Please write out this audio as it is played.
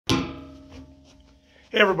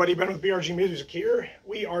Hey everybody, Ben with BRG Music here.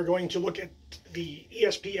 We are going to look at the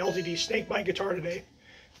ESP LTD Snakebyte guitar today.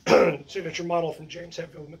 Signature model from James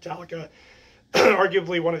Hetfield, Metallica.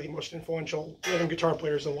 Arguably one of the most influential rhythm guitar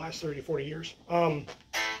players of the last 30-40 years.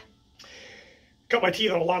 Cut my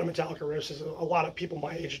teeth on a lot of Metallica riffs, as a lot of people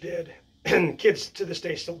my age did. And kids to this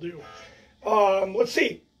day still do. Let's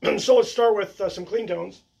see. So let's start with some clean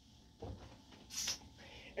tones.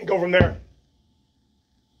 And go from there.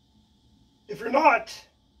 If you're not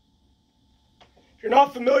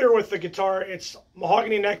familiar with the guitar, it's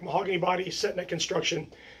mahogany neck, mahogany body, set neck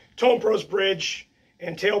construction, Tone Pros bridge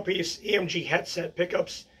and tailpiece, EMG headset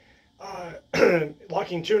pickups,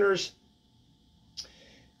 locking tuners,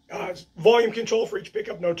 volume control for each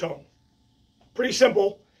pickup, no tone. Pretty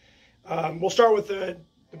simple. We'll start with the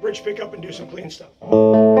bridge pickup and do some clean stuff.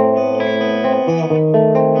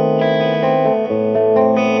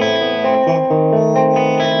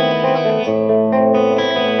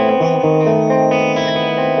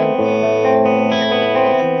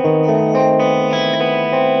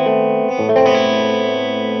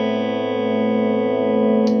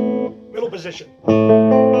 Position.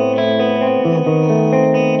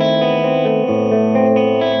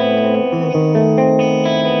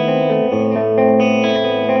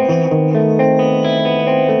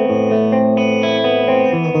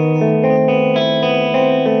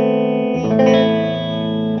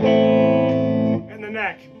 And the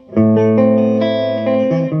neck.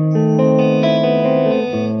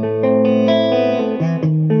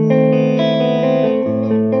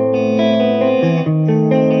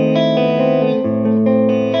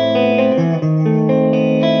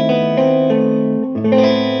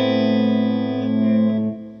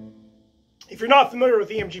 If you're not familiar with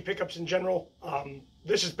EMG pickups in general,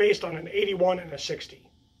 this is based on an 81 and a 60.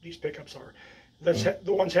 These pickups are. That's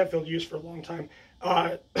the ones Hetfield used for a long time.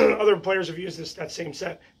 Other players have used that same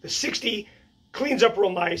set. The 60 cleans up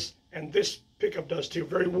real nice, and this pickup does too.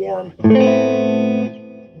 Very warm.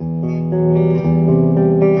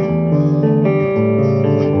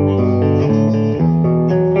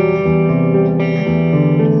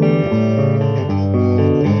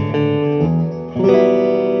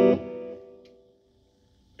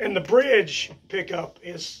 And the bridge pickup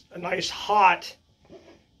is a nice, hot,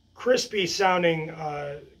 crispy sounding,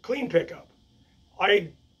 clean pickup. I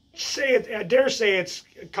dare say it's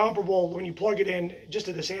comparable when you plug it in, just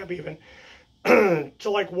to this amp even, to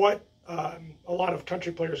like what a lot of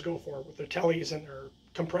country players go for with their tellies and their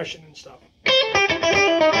compression and stuff.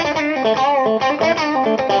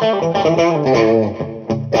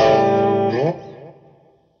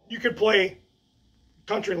 You could play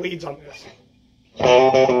country leads on this.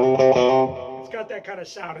 It's got that kind of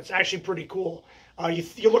sound. It's actually pretty cool.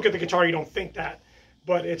 You look at the guitar, you don't think that,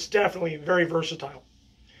 but it's definitely very versatile.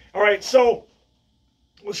 All right, so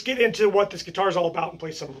let's get into what this guitar is all about and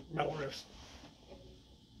play some metal riffs.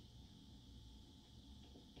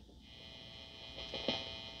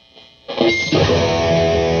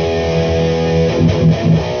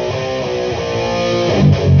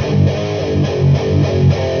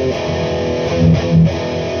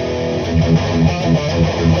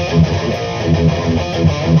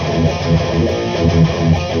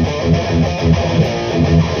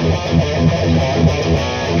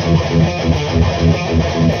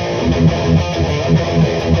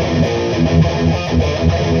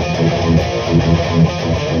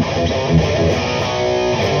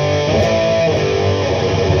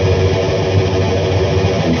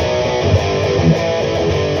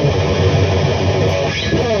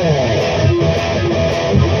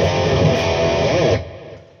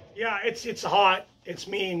 Yeah, it's hot, it's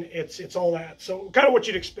mean, it's all that. So kind of what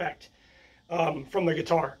you'd expect from the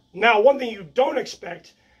guitar. Now, one thing you don't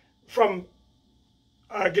expect from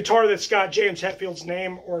a guitar that's got James Hetfield's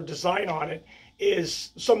name or design on it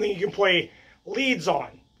is something you can play leads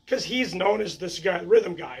on, because he's known as this guy,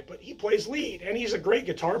 rhythm guy, but he plays lead, and he's a great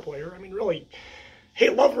guitar player. I mean, really,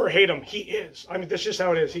 love him or hate him, he is. I mean, that's just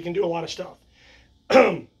how it is. He can do a lot of stuff.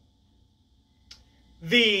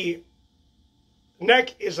 The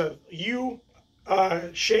neck is a U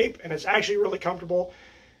shape, and it's actually really comfortable.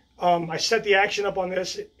 I set the action up on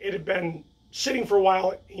this. It had been sitting for a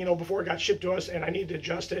while, before it got shipped to us, and I needed to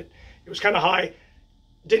adjust it. It was kind of high.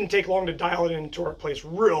 Didn't take long to dial it into our place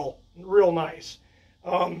real nice.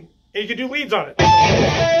 And you can do leads on it.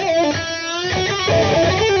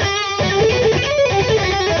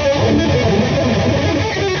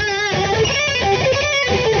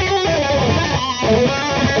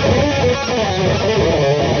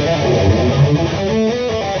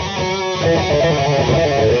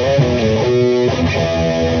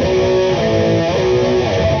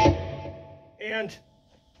 And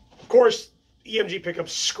course, EMG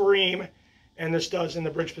pickups scream, and this does in the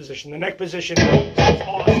bridge position. The neck position is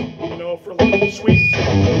awesome, you know, for like sweeps.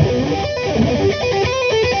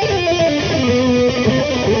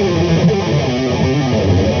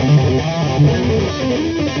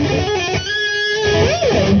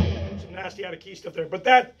 Some nasty out of key stuff there, but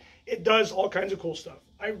it does all kinds of cool stuff.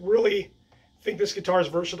 I really think this guitar is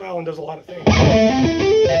versatile and does a lot of things.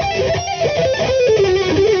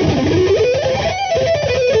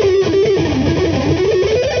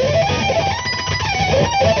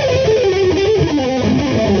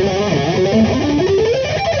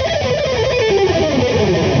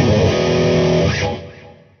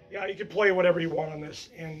 Yeah, you could play whatever you want on this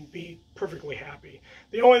and be perfectly happy.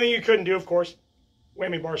 The only thing you couldn't do, of course,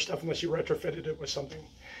 whammy bar stuff, unless you retrofitted it with something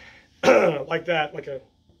like that, like a,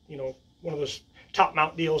 you know, one of those top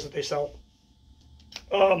mount deals that they sell.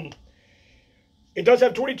 It does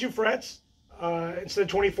have 22 frets instead of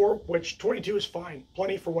 24, which 22 is fine,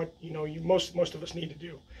 plenty for what, you know, most of us need to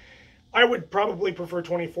do. I would probably prefer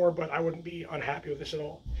 24, but I wouldn't be unhappy with this at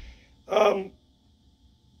all.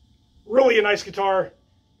 Really a nice guitar,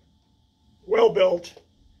 well built,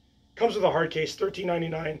 comes with a hard case,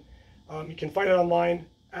 $13.99. You can find it online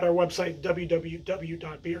at our website,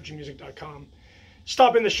 www.brgmusic.com.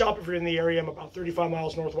 Stop in the shop if you're in the area. I'm about 35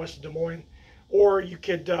 miles northwest of Des Moines. Or you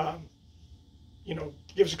could, you know,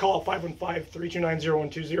 give us a call at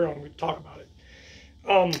 515-329-0120 and we can talk about it.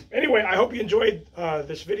 Anyway, I hope you enjoyed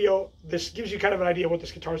this video. This gives you kind of an idea what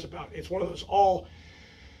this guitar is about. It's one of those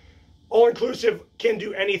all-inclusive, can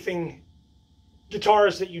do anything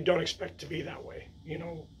guitars that you don't expect to be that way, you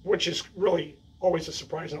know, which is really always a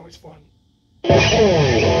surprise and always fun.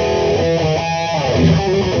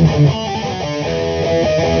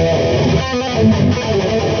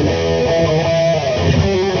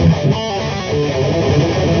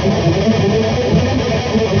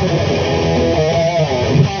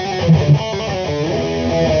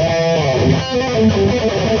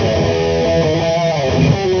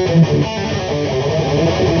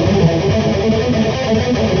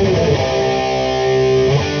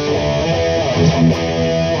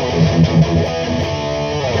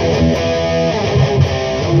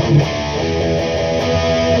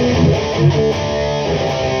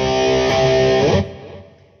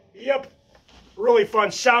 Yep, really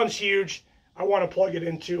fun. Sounds huge. I want to plug it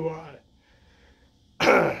into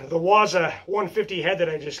the Waza 150 head that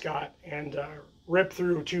I just got and rip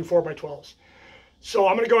through two 4x12s. So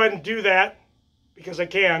I'm going to go ahead and do that because I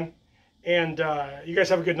can. And you guys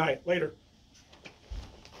have a good night. Later.